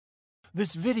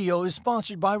This video is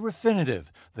sponsored by Refinitiv,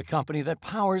 the company that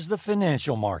powers the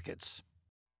financial markets.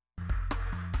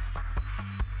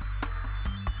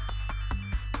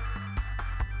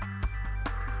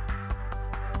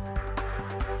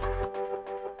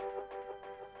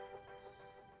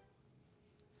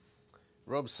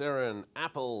 Rob Cyran,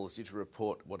 Apple is due to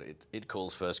report what it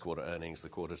calls first quarter earnings, the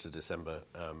quarter to December,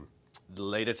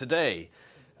 later today.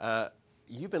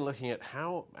 You've been looking at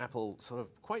how Apple sort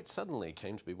of quite suddenly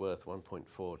came to be worth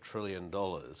 $1.4 trillion,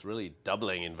 really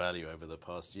doubling in value over the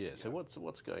past year. So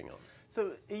what's going on?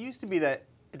 So it used to be that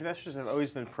investors have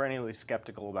always been perennially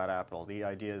skeptical about Apple. The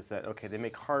idea is that, okay, they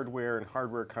make hardware, and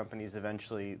hardware companies,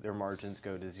 eventually their margins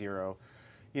go to zero.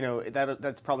 You know,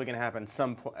 that's probably going to happen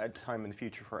some time in the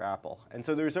future for Apple. And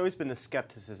so there's always been this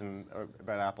skepticism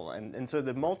about Apple. And so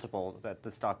the multiple that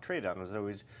the stock traded on was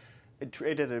always, it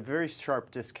traded at a very sharp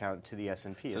discount to the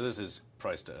S&P. So this is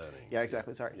price to earnings. Yeah,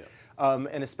 exactly, sorry. Yeah.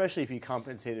 And especially if you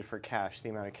compensated for cash, the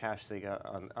amount of cash they got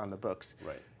on the books.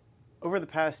 Right. Over the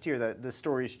past year, the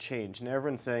story's changed, and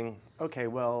everyone's saying, okay,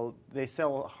 well, they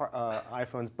sell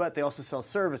iPhones, but they also sell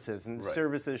services, and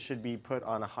services should be put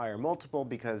on a higher multiple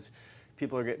because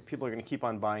people are going to keep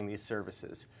on buying these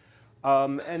services,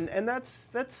 and that's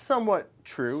somewhat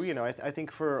true. You know, I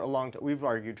think for a long time we've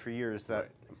argued for years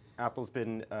that Apple's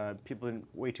been people have been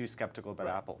way too skeptical about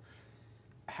Apple.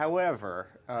 However,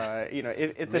 you know,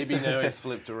 maybe now it's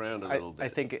flipped around a little bit. I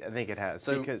think it has.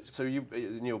 So you,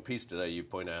 in your piece today, you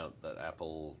point out that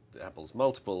Apple's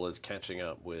multiple is catching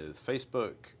up with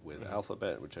Facebook, with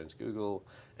Alphabet, which owns Google,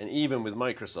 and even with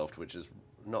Microsoft, which is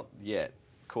not yet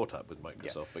caught up with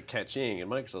Microsoft, but catching, and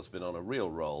Microsoft's been on a real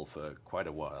roll for quite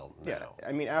a while now. Yeah,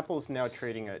 I mean, Apple's now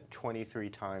trading at 23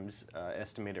 times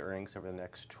estimated earnings over the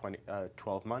next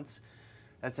 12 months.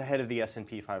 That's ahead of the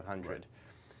S&P 500. Right.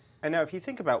 And now, if you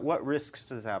think about what risks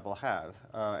does Apple have,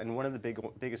 and one of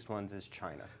the biggest ones is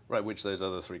China. Right, which those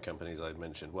other three companies I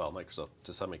mentioned, well, Microsoft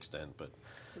to some extent, but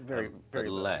very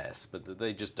less, but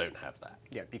they just don't have that.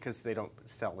 Yeah, because they don't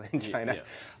sell in China.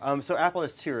 Yeah. So Apple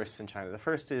has two risks in China. The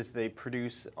first is they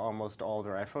produce almost all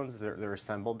their iPhones. They're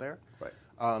assembled there.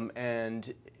 Right.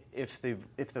 And if the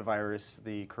virus,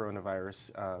 the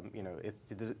coronavirus, you know, if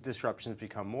the disruptions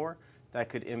become more, that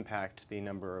could impact the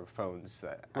number of phones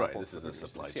that Apple this is a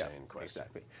supply chain question.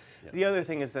 Exactly. Yeah. The other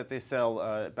thing is that they sell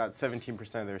about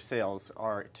 17% of their sales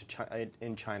are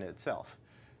in China itself.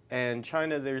 And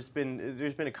China, there's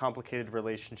been a complicated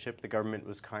relationship. The government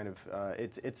was kind of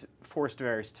it's forced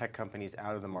various tech companies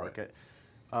out of the market.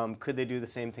 Right. Could they do the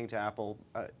same thing to Apple?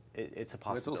 It's a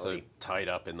possibility. It's also tied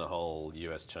up in the whole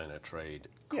U.S.-China trade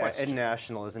question. Yeah, and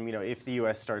nationalism. You know, if the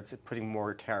U.S. starts putting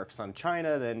more tariffs on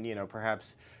China, then you know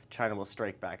perhaps China will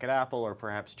strike back at Apple, or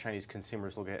perhaps Chinese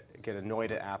consumers will get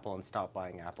annoyed at Apple and stop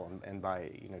buying Apple and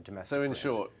buy domestic. So in brands.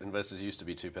 short, investors used to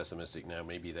be too pessimistic. Now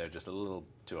maybe they're just a little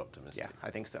too optimistic. Yeah, I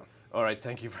think so. All right,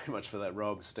 thank you very much for that,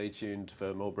 Rob. Stay tuned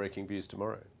for more breaking views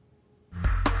tomorrow.